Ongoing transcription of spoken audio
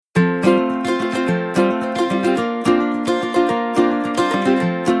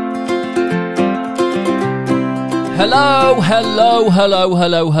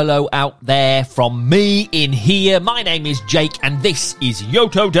Hello out there from me in here. My name is Jake and this is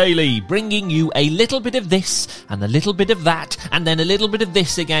Yoto Daily, bringing you a little bit of this and a little bit of that and then a little bit of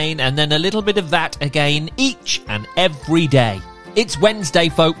this again and then a little bit of that again each and every day. It's Wednesday,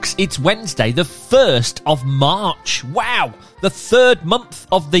 folks. It's Wednesday, the 1st of March. Wow, the 3rd month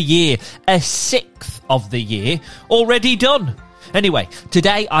of the year, a 6th of the year already done. Anyway,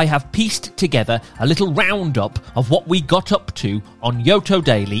 today I have pieced together a little roundup of what we got up to on Yoto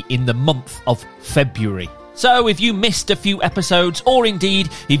Daily in the month of February. So if you missed a few episodes, or indeed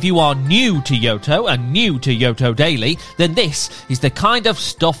if you are new to Yoto and new to Yoto Daily, then this is the kind of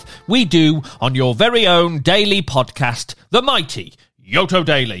stuff we do on your very own daily podcast, the mighty Yoto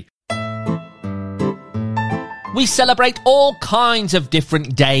Daily. We celebrate all kinds of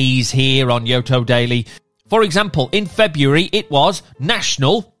different days here on Yoto Daily. For example, in February, it was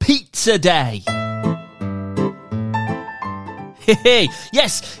National Pizza Day.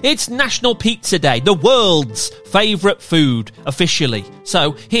 Yes, it's National Pizza Day, the world's favourite food, officially.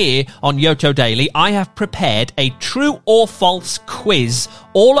 So, here on Yoto Daily, I have prepared a true or false quiz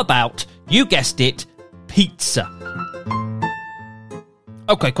all about, you guessed it, pizza.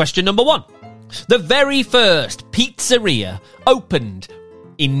 Okay, question number 1. The very first pizzeria opened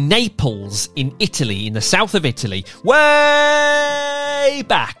in Naples, in Italy, in the south of Italy, way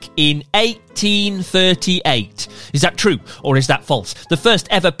back in 1838. Is that true or is that false? The first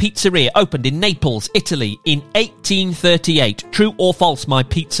ever pizzeria opened in Naples, Italy, in 1838. True or false, my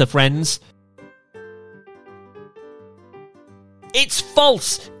pizza friends? It's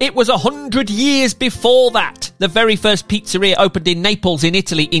false. It was 100 years before that. The very first pizzeria opened in Naples, in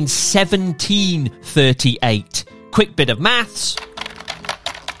Italy, in 1738. Quick bit of maths.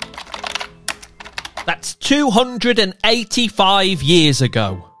 That's 285 years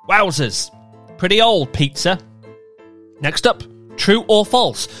ago. Wowzers. Pretty old pizza. Next up, true or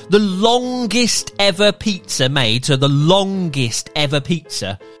false? The longest ever pizza made, so the longest ever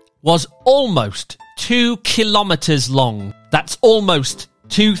pizza, was almost 2 kilometres long. That's almost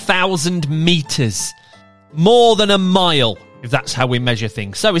 2,000 metres. More than a mile, if that's how we measure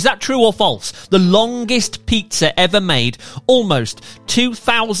things. So is that true or false? The longest pizza ever made, almost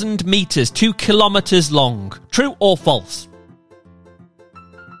 2,000 metres, 2 kilometres long. True or false?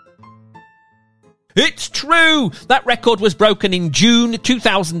 It's true! That record was broken in June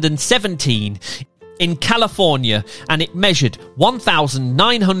 2017 in California, and it measured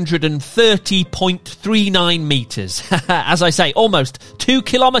 1,930.39 metres. As I say, almost 2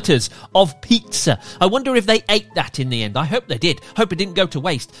 kilometres of pizza. I wonder if they ate that in the end. I hope they did. Hope it didn't go to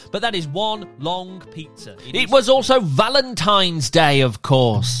waste. But that is one long pizza. It was also Valentine's Day, of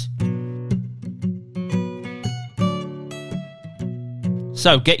course.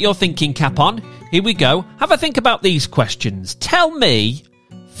 So get your thinking cap on. Here we go. Have a think about these questions. Tell me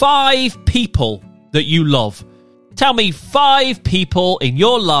 5 people that you love. Tell me 5 people in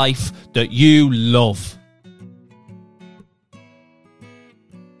your life that you love.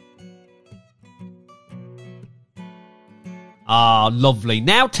 Ah, lovely.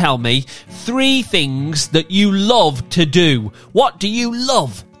 Now tell me 3 things that you love to do. What do you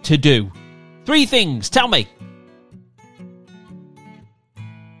love to do? 3 things. Tell me.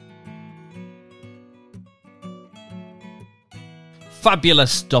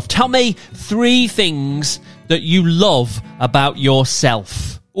 Fabulous stuff. Tell me 3 things that you love about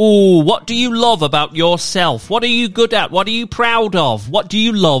yourself. Ooh, what do you love about yourself? What are you good at? What are you proud of? What do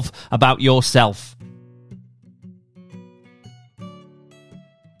you love about yourself?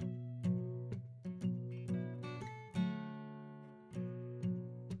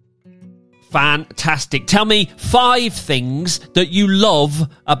 Fantastic. Tell me 5 things that you love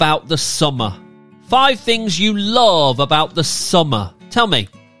about the summer. 5 things you love about the summer. Tell me.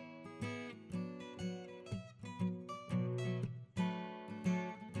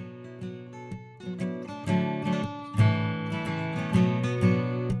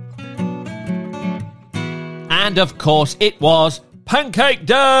 And of course, it was Pancake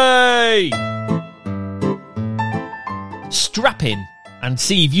Day! Strap in and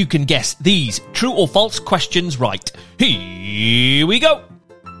see if you can guess these true or false questions right. Here we go.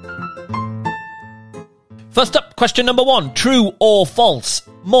 First up, question number 1. True or false?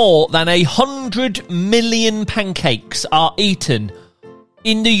 More than 100 million pancakes are eaten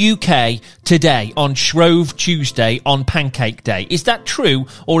in the UK today on Shrove Tuesday on Pancake Day. Is that true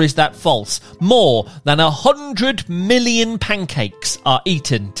or is that false? More than 100 million pancakes are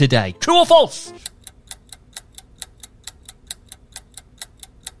eaten today. True or false?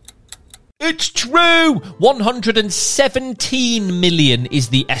 It's true! 117 million is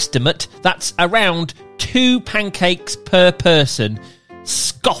the estimate. That's around 2 pancakes per person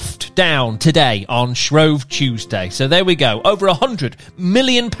scoffed down today on Shrove Tuesday. So there we go. Over 100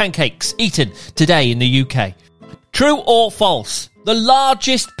 million pancakes eaten today in the UK. True or false? The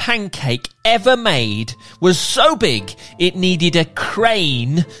largest pancake ever made was so big it needed a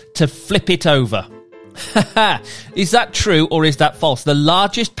crane to flip it over. Is that true or is that false? The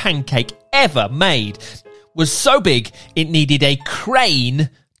largest pancake ever made was so big it needed a crane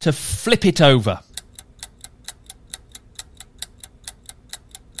to flip it over.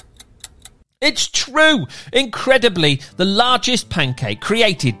 It's true! Incredibly, the largest pancake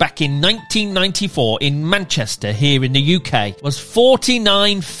created back in 1994 in Manchester here in the UK was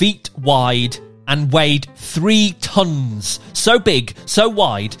 49 feet wide and weighed 3 tons. So big, so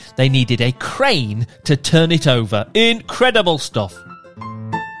wide, they needed a crane to turn it over. Incredible stuff.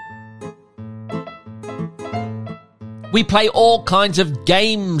 We play all kinds of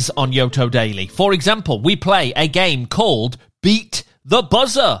games on Yoto Daily. For example, we play a game called Beat the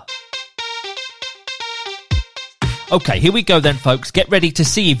Buzzer. Okay, here we go then, folks. Get ready to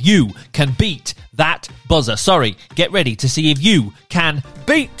see if you can beat that buzzer. Sorry, get ready to see if you can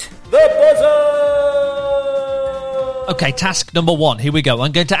beat the buzzer! Okay, task number 1. Here we go.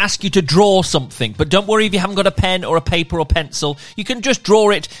 I'm going to ask you to draw something, but don't worry if you haven't got a pen or a paper or pencil. You can just draw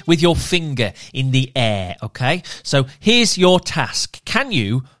it with your finger in the air, okay? So here's your task. Can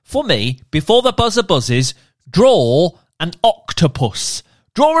you, for me, before the buzzer buzzes, draw an octopus?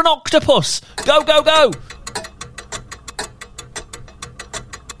 Draw an octopus! Go, go, go!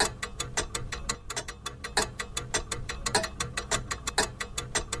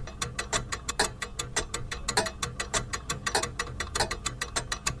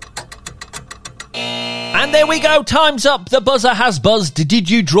 And there we go, time's up, the buzzer has buzzed. Did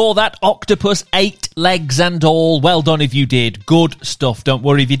you draw that octopus, 8 legs and all? Well done if you did, good stuff. Don't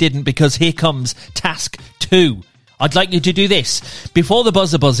worry if you didn't, because here comes task 2. I'd like you to do this. Before the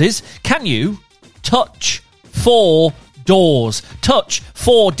buzzer buzzes, can you touch 4 doors? Touch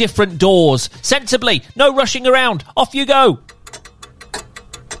 4 different doors. Sensibly, no rushing around, off you go.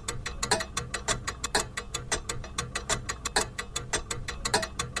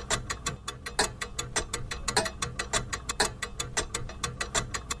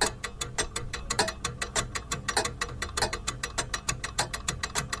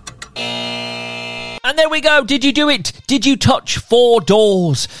 And there we go. Did you do it? Did you touch 4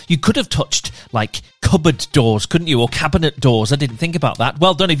 doors? You could have touched, like, cupboard doors, couldn't you? Or cabinet doors. I didn't think about that.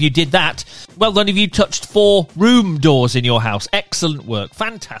 Well done if you did that. Well done if you touched 4 room doors in your house. Excellent work.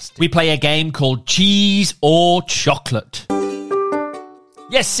 Fantastic. We play a game called Cheese or Chocolate.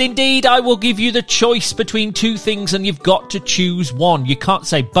 Yes, indeed, I will give you the choice between 2 things and you've got to choose one. You can't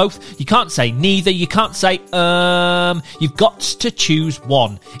say both, you can't say neither, you can't say you've got to choose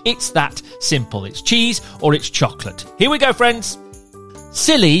one. It's that simple. It's cheese or it's chocolate. Here we go, friends.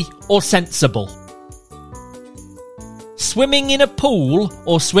 Silly or sensible? Swimming in a pool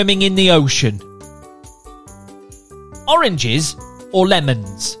or swimming in the ocean? Oranges or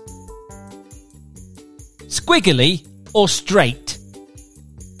lemons? Squiggly or straight?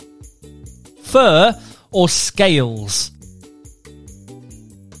 Fur or scales?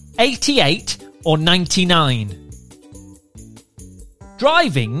 88 or 99?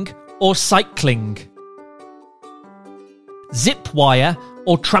 Driving or cycling? Zip wire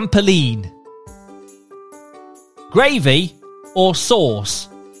or trampoline? Gravy or sauce?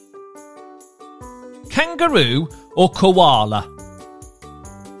 Kangaroo or koala?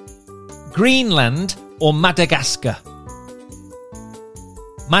 Greenland or Madagascar?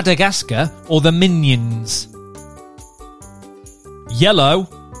 Madagascar or the Minions? Yellow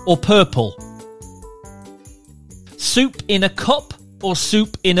or purple? Soup in a cup or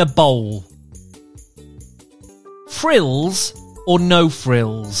soup in a bowl? Frills or no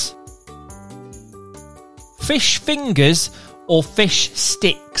frills? Fish fingers or fish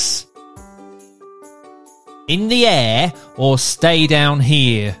sticks? In the air or stay down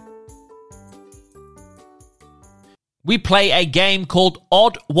here? We play a game called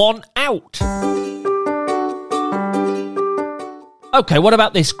Odd One Out. Okay, what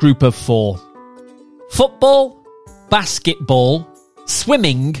about this group of 4? Football, basketball,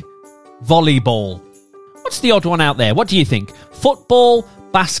 swimming, volleyball. What's the odd one out there? What do you think? Football,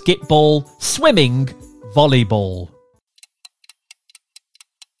 basketball, swimming, volleyball.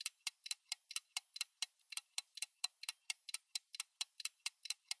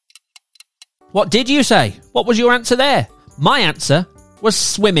 What did you say? What was your answer there? My answer was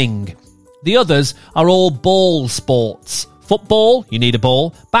swimming. The others are all ball sports. Football, you need a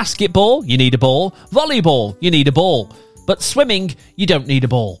ball. Basketball, you need a ball. Volleyball, you need a ball. But swimming, you don't need a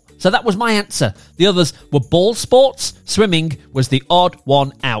ball. So that was my answer. The others were ball sports. Swimming was the odd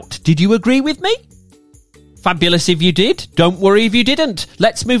one out. Did you agree with me? Fabulous if you did. Don't worry if you didn't.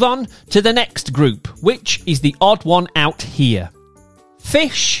 Let's move on to the next group, which is the odd one out here.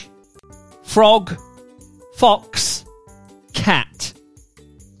 Fish, frog, fox, cat.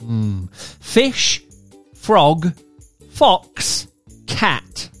 Fish, frog, fox,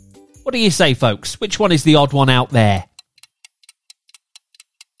 cat. What do you say, folks? Which one is the odd one out there?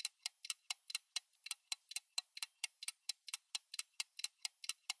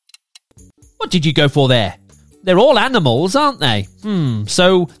 What did you go for there? They're all animals, aren't they?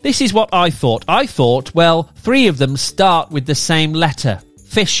 So this is what I thought. I thought, well, 3 of them start with the same letter.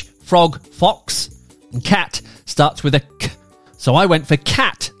 Fish, frog, fox, and cat starts with a K. So I went for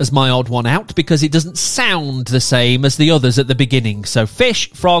cat as my odd one out because it doesn't sound the same as the others at the beginning. So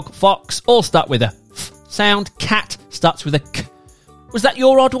fish, frog, fox all start with a F sound. Cat starts with a K. Was that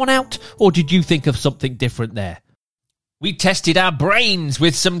your odd one out, or did you think of something different there? We tested our brains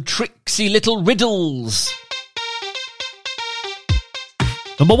with some tricksy little riddles.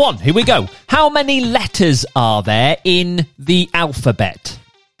 Number 1, here we go. How many letters are there in the alphabet?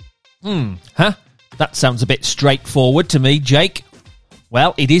 That sounds a bit straightforward to me, Jake.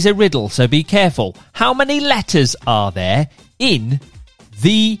 Well, it is a riddle, so be careful. How many letters are there in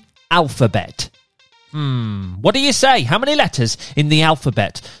the alphabet? What do you say? How many letters in the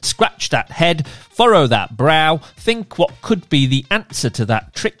alphabet? Scratch that head, furrow that brow, think what could be the answer to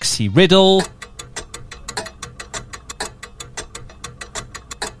that tricksy riddle.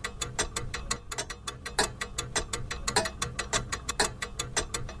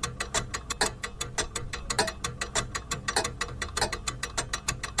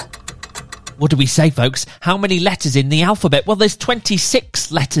 What do we say, folks? How many letters in the alphabet? Well, there's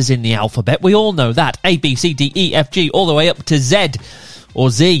 26 letters in the alphabet. We all know that. A, B, C, D, E, F, G, all the way up to Z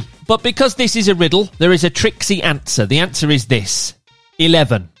or Z. But because this is a riddle, there is a tricksy answer. The answer is this: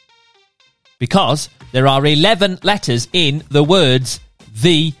 11. Because there are 11 letters in the words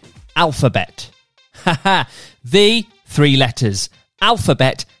the alphabet. The, 3 letters.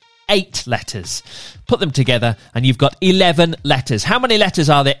 Alphabet, 8 letters. Put them together and you've got 11 letters. How many letters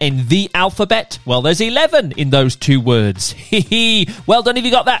are there in the alphabet? Well, there's 11 in those 2 words. Well done if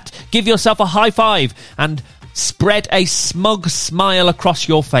you got that. Give yourself a high five and spread a smug smile across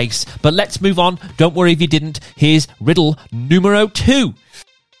your face. But let's move on. Don't worry if you didn't. Here's riddle numero 2.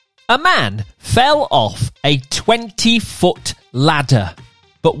 A man fell off a 20-foot ladder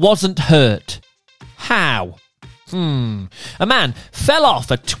but wasn't hurt. How? A man fell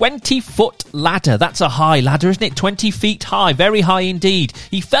off a 20-foot ladder. That's a high ladder, isn't it? 20 feet high. Very high indeed.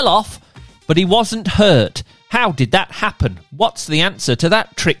 He fell off, but he wasn't hurt. How did that happen? What's the answer to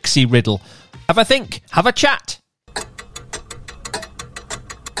that tricksy riddle? Have a think. Have a chat.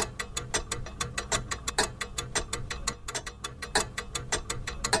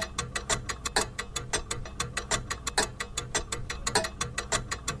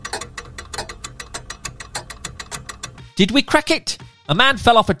 Did we crack it? A man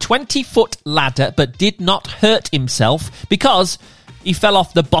fell off a 20-foot ladder but did not hurt himself because he fell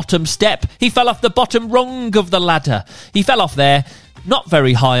off the bottom step. He fell off the bottom rung of the ladder. He fell off there, not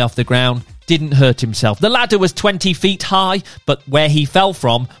very high off the ground, didn't hurt himself. The ladder was 20 feet high, but where he fell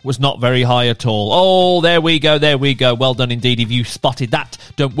from was not very high at all. Oh, there we go, there we go. Well done indeed if you spotted that.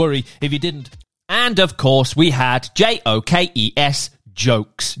 Don't worry if you didn't. And of course we had JOKES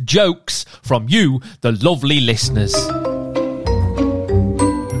jokes. Jokes from you, the lovely listeners.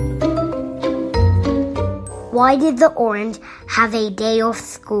 Why did the orange have a day off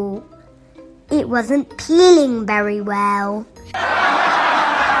school? It wasn't peeling very well.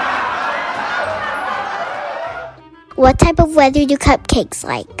 What type of weather do cupcakes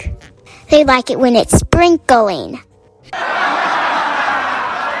like? They like it when it's sprinkling.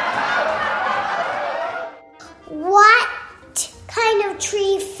 What kind of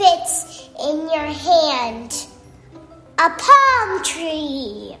tree fits in your hand? A palm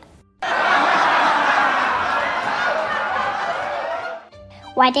tree.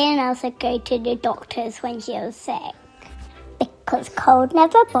 Why didn't Elsa go to the doctors when she was sick? Because cold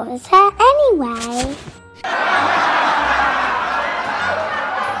never bothers her anyway.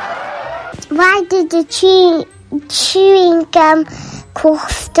 Why did the chewing gum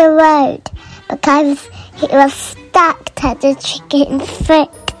cross the road? Because it was stuck at the chicken's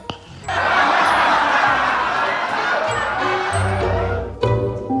foot.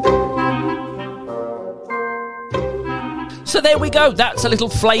 So So there we go. That's a little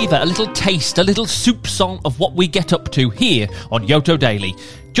flavour, a little taste, a little soup song of what we get up to here on Yoto Daily.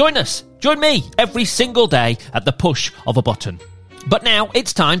 Join me every single day at the push of a button. But now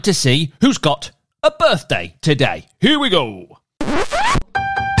it's time to see who's got a birthday today. Here we go.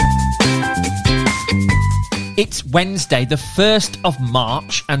 It's Wednesday, the 1st of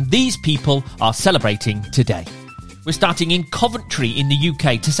March, and these people are celebrating today. We're starting in Coventry in the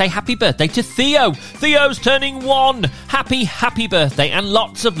UK to say happy birthday to Theo. Theo's turning 1. Happy birthday, and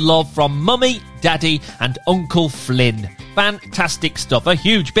lots of love from Mummy, Daddy and Uncle Flynn. Fantastic stuff. A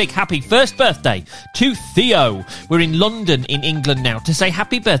huge, big, happy first birthday to Theo. We're in London in England now to say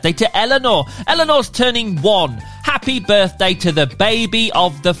happy birthday to Eleanor. Eleanor's turning 1. Happy birthday to the baby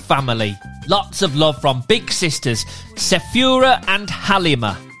of the family. Lots of love from big sisters, Sephura and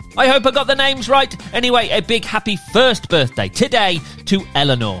Halima. I hope I got the names right. Anyway, a big happy first birthday today to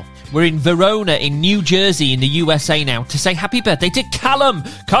Eleanor. We're in Verona in New Jersey in the USA now to say happy birthday to Callum.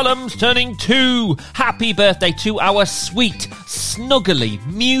 Callum's turning 2. Happy birthday to our sweet, snuggly,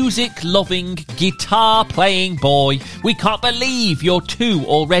 music-loving, guitar-playing boy. We can't believe you're 2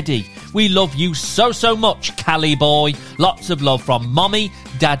 already. We love you so much, Callie boy. Lots of love from Mommy,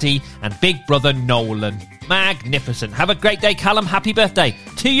 Daddy and big brother Nolan. Magnificent. Have a great day, Callum. Happy birthday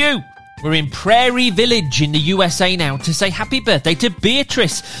to you. We're in Prairie Village in the USA now to say happy birthday to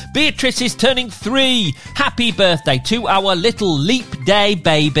Beatrice. Beatrice is turning 3. Happy birthday to our little leap day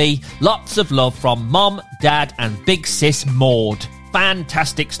baby. Lots of love from Mom, Dad and big sis Maud.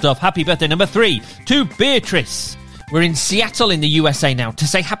 Fantastic stuff. Happy birthday number 3 to Beatrice. We're in Seattle in the USA now to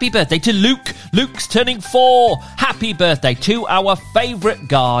say happy birthday to Luke. Luke's turning 4. Happy birthday to our favourite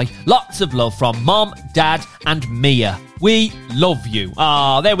guy. Lots of love from Mom, Dad and Mia. We love you.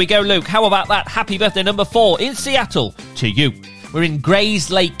 There we go, Luke. How about that? Happy birthday number 4 in Seattle to you. We're in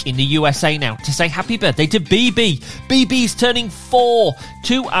Grays Lake in the USA now to say happy birthday to BB. BB's turning 4.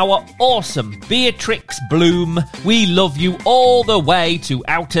 To our awesome Beatrix Bloom. We love you all the way to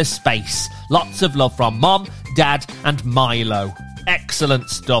outer space. Lots of love from Mom, Dad and Milo. Excellent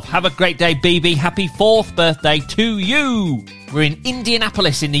stuff. Have a great day, BB. Happy 4th birthday to you. We're in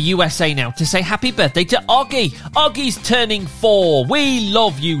Indianapolis in the USA now to say happy birthday to Oggy. Oggy's turning 4. We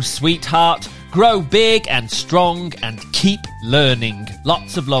love you, sweetheart. Grow big and strong and keep learning.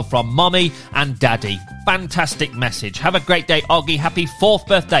 Lots of love from Mommy and Daddy. Fantastic message. Have a great day, Oggy. Happy 4th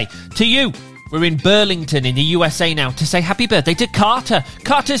birthday to you. We're in Burlington in the USA now to say happy birthday to Carter.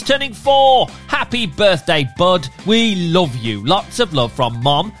 Carter's turning 4. Happy birthday, bud. We love you. Lots of love from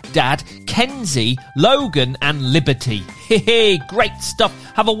Mom, Dad, Kenzie, Logan and Liberty. Great stuff.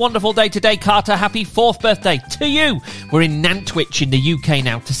 Have a wonderful day today, Carter. Happy 4th birthday to you. We're in Nantwich in the UK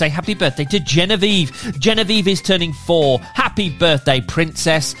now to say happy birthday to Genevieve. Genevieve is turning 4. Happy birthday,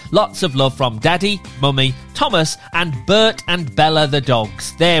 princess. Lots of love from Daddy, Mummy, Thomas and Bert and Bella the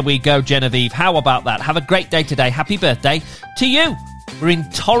dogs. There we go, Genevieve. How about that? Have a great day today. Happy birthday to you. We're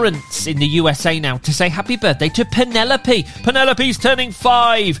in Torrance in the USA now to say happy birthday to Penelope. Penelope's turning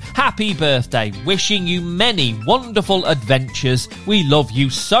 5. Happy birthday. Wishing you many wonderful adventures. We love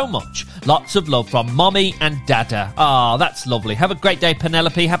you so much. Lots of love from Mommy and Dada. That's lovely. Have a great day,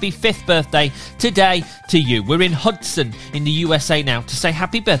 Penelope. Happy 5th birthday today to you. We're in Hudson in the USA now to say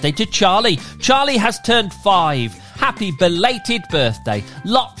happy birthday to Charlie. Charlie has turned 5. Happy belated birthday.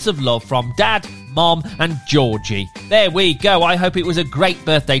 Lots of love from Dad, Mom and Georgie. There we go. I hope it was a great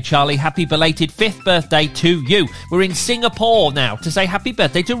birthday, Charlie. Happy belated 5th birthday to you. We're in Singapore now to say happy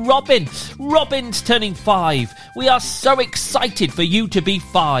birthday to Robin. Robin's turning 5. We are so excited for you to be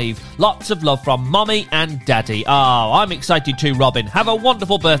 5. Lots of love from Mommy and Daddy. I'm excited too, Robin. Have a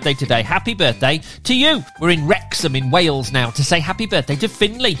wonderful birthday today. Happy birthday to you. We're in Wrexham in Wales now to say happy birthday to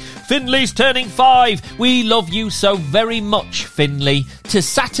Finley. Finley's turning 5. We love you so very much, Finley. To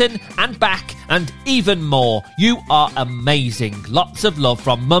Saturn and back and even more. You are amazing. Lots of love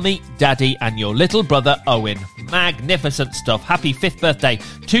from Mummy, Daddy and your little brother Owen. Magnificent stuff. Happy 5th birthday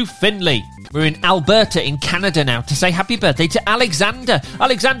to Finley. We're in Alberta in Canada now to say happy birthday to Alexander.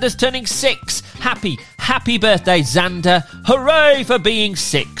 Alexander's turning 6. Happy birthday, Xander. Hooray for being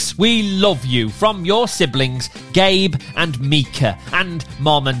 6. We love you. From your siblings, Gabe and Mika. And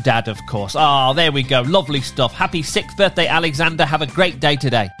Mom and Dad, of course. There we go. Lovely stuff. Happy 6th birthday, Alexander. Have a great day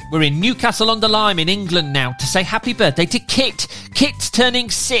today. We're in Newcastle-under-Lyme in England now to say happy birthday to Kit. Kit's turning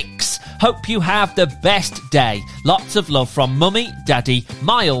 6. Hope you have the best day. Lots of love from Mummy, Daddy,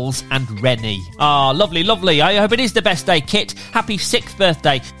 Miles and Rennie. Lovely, lovely. I hope it is the best day, Kit. Happy 6th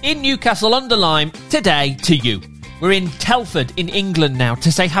birthday in Newcastle-under-Lyme today to you. We're in Telford in England now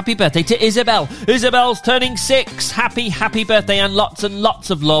to say happy birthday to Isabel. Isabel's turning 6. Happy birthday and lots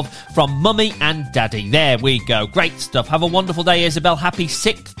of love from Mummy and Daddy. There we go. Great stuff. Have a wonderful day, Isabel. Happy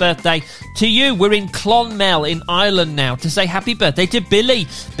 6th birthday to you. We're in Clonmel in Ireland now to say happy birthday to Billy.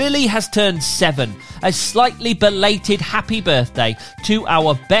 Billy has turned 7. A slightly belated happy birthday to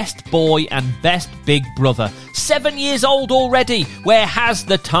our best boy and best big brother. 7 years old already. Where has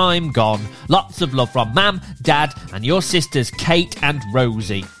the time gone? Lots of love from Mam, Dad, and your sisters Kate and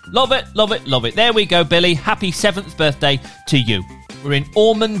Rosie. Love it. There we go, Billy. Happy 7th birthday to you. We're in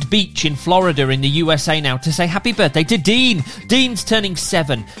Ormond Beach in Florida in the USA now to say happy birthday to Dean. Dean's turning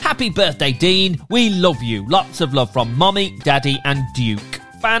 7. Happy birthday, Dean. We love you. Lots of love from Mommy, Daddy, and Duke.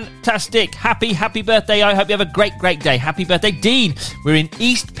 Fantastic. Happy birthday. I hope you have a great day. Happy birthday, Dean. We're in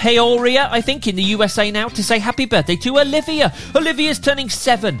East Peoria, I think, in the USA now to say happy birthday to Olivia. Olivia's turning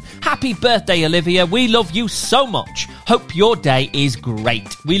 7. Happy birthday, Olivia. We love you so much. Hope your day is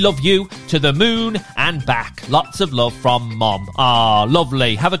great. We love you to the moon and back. Lots of love from Mom. Ah,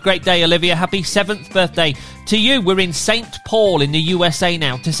 lovely. Have a great day, Olivia. Happy 7th birthday to you. We're in St. Paul in the USA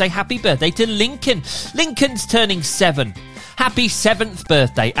now to say happy birthday to Lincoln. Lincoln's turning 7. Happy 7th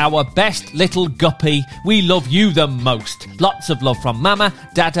birthday, our best little guppy. We love you the most. Lots of love from Mama,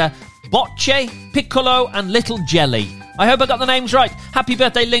 Dada, Bocce, Piccolo, and Little Jelly. I hope I got the names right. Happy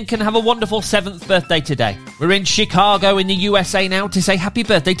birthday, Lincoln. Have a wonderful 7th birthday today. We're in Chicago in the USA now to say happy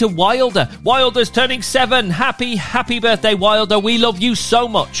birthday to Wilder. Wilder's turning 7. Happy birthday, Wilder. We love you so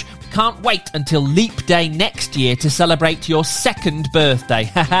much. Can't wait until Leap Day next year to celebrate your 2nd birthday.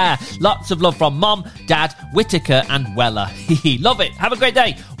 Haha. Lots of love from Mom, Dad, Whitaker, and Weller. Love it. Have a great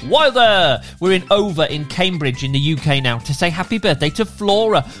day. Wilder. We're in Over in Cambridge in the UK now to say happy birthday to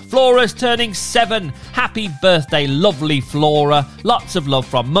Flora. Flora's turning 7. Happy birthday, lovely Flora. Lots of love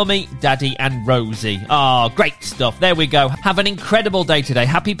from Mummy, Daddy, and Rosie. Ah, great stuff. There we go. Have an incredible day today.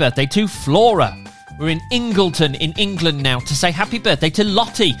 Happy birthday to Flora. We're in Ingleton in England now to say happy birthday to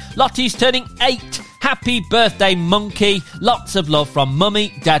Lottie. Lottie's turning 8. Happy birthday, Monkey. Lots of love from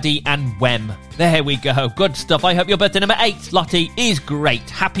Mummy, Daddy, and Wem. There we go. Good stuff. I hope your birthday number 8, Lottie, is great.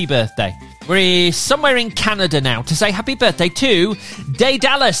 Happy birthday. We're somewhere in Canada now to say happy birthday to Day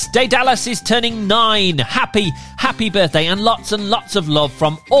Dallas. Day Dallas is turning 9. Happy birthday and lots of love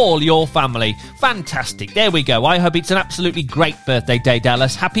from all your family. Fantastic. There we go. I hope it's an absolutely great birthday, Day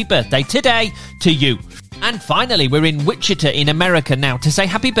Dallas. Happy birthday today to you. And finally, we're in Wichita in America now to say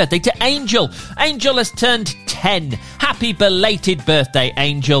happy birthday to Angel. Angel has turned 10. Happy belated birthday,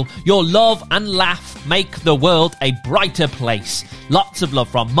 Angel. Your love and laugh make the world a brighter place. Lots of love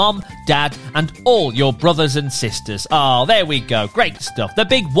from Mom, Dad, and all your brothers and sisters. Ah, there we go. Great stuff. The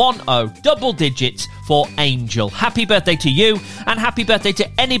big 10, double digits for Angel. Happy birthday to you, and happy birthday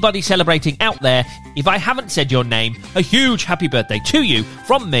to anybody celebrating out there. If I haven't said your name, a huge happy birthday to you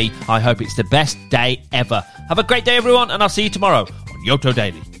from me. I hope it's the best day ever. Have a great day, everyone, and I'll see you tomorrow on Yoto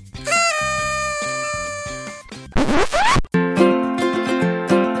Daily.